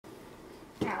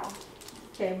now.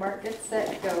 Okay, Mark, get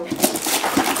set, go.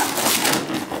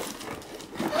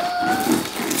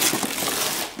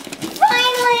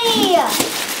 Finally!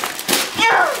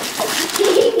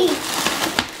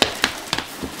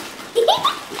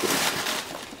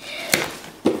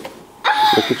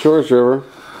 Look at yours, River.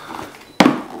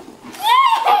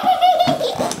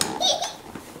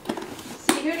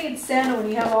 See, who needs Santa when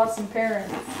you have awesome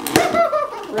parents?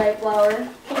 Right, Flower?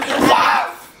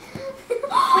 Yes!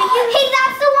 Hey,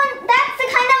 that's the one, that's the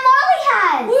kind that Molly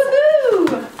has! Woohoo!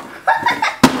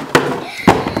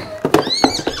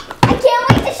 I can't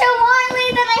wait to show Molly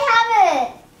that I have it!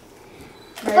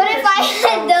 Merry But if I Christmas,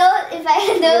 had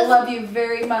I those... love you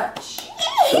very much.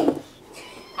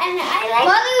 And I like...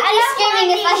 Mommy would be screaming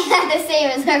if I had the same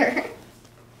as her.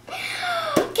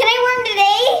 Can I wear them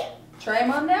today? Try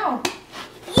them on now.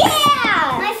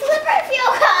 Yeah! My slipper feel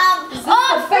Is this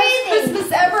the best Christmas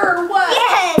ever or what?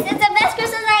 Yes, it's the best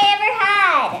Christmas I ever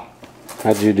had.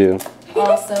 How'd you do?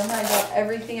 Awesome. I got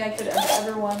everything I could have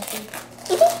ever wanted.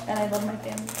 And I love my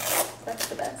family. That's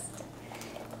the best.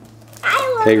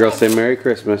 I love Hey girl, say Merry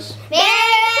Christmas. Merry